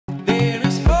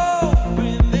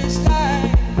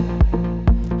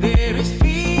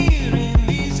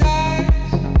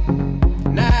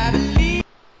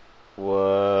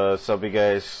up, you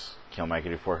guys?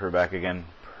 KHX1600C9D3T1K2-8GX here, back again.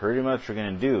 Pretty much we're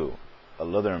gonna do a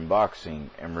leather unboxing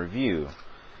and review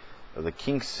of the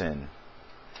Kingston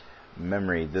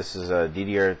memory. This is a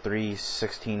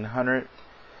DDR3-1600,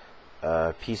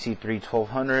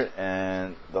 PC-12800,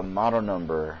 and the model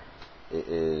number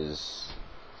is,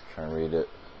 trying to read it,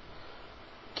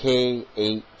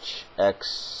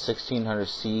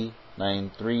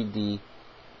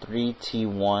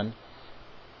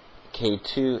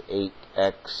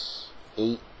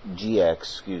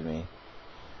 excuse me.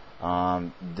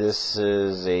 This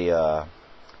is a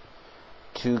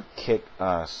 2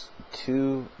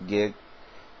 gig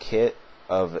kit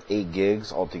of 8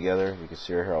 gigs altogether. You can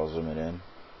see right here. I'll zoom it in.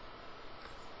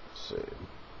 Let's see.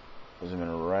 Zoom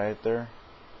in right there.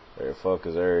 There,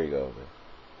 focus. There you go.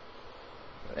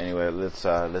 But anyway, let's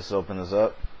open this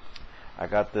up. I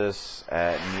got this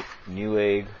at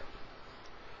Newegg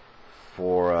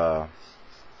for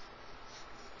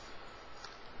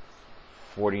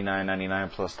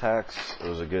 $49.99 plus tax. It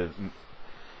was a good,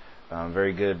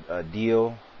 very good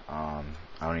deal. I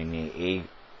only need 8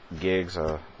 gigs.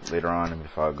 Later on,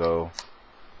 if I go,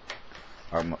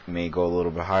 I may go a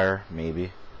little bit higher,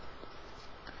 maybe.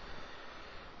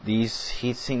 These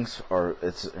heat sinks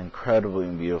it's incredibly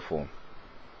beautiful.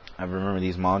 I remember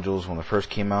these modules when they first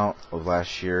came out of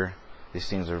last year. These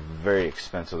things are very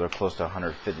expensive. They're close to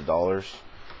 $150.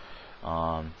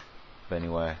 But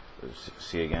anyway,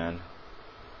 see again.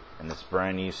 And it's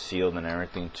brand new, sealed and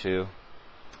everything too.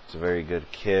 It's a very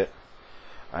good kit.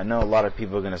 I know a lot of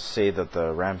people are going to say that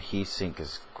the RAM heatsink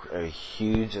is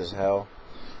huge as hell,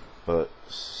 but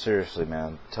seriously,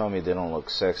 man, tell me they don't look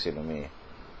sexy to me.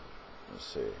 Let's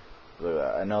see. Look,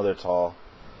 I know they're tall.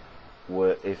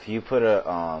 If you put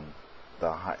the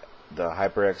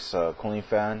HyperX cooling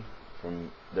fan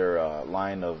from their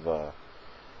line of,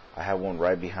 I have one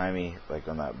right behind me, like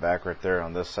on that back right there,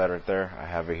 on this side right there. I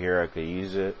have it here. I could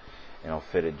use it, and I'll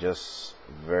fit it just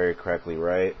very correctly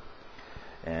right.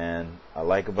 And I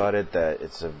like about it that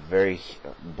it's a very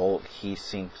bolt heat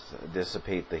sink to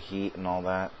dissipate the heat and all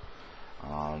that.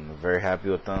 I'm very happy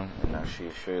with them. And I'll show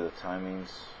you the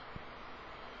timings.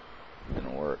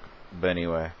 Didn't work, but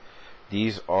anyway,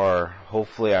 these are,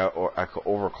 hopefully I could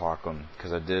overclock them,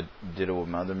 because I did it with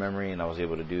my other memory, and I was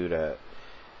able to do it at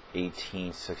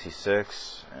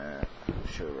 1866. And I'll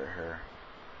show you right here.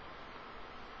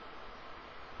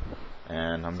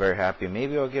 And I'm very happy.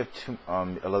 Maybe I'll get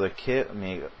another kit,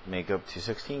 make up to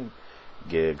 16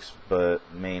 gigs, but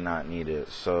may not need it.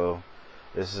 So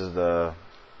this is the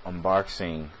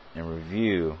unboxing and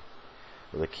review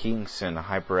of the Kingston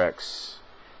HyperX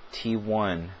T1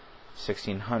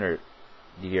 1600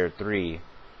 DDR3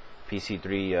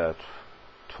 PC-3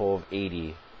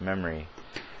 1280 memory.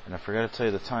 And I forgot to tell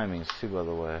you the timings too, by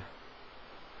the way.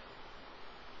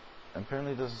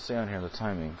 Apparently it doesn't say on here the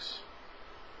timings.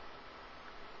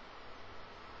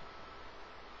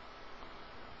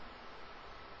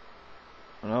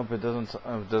 Nope, it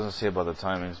doesn't say about the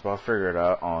timings, but I'll figure it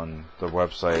out on the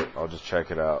website. I'll just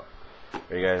check it out.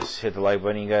 Alright guys, hit the like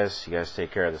button, you guys. You guys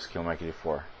take care of this.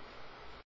 KHX1600C9D3T1K2-8GX.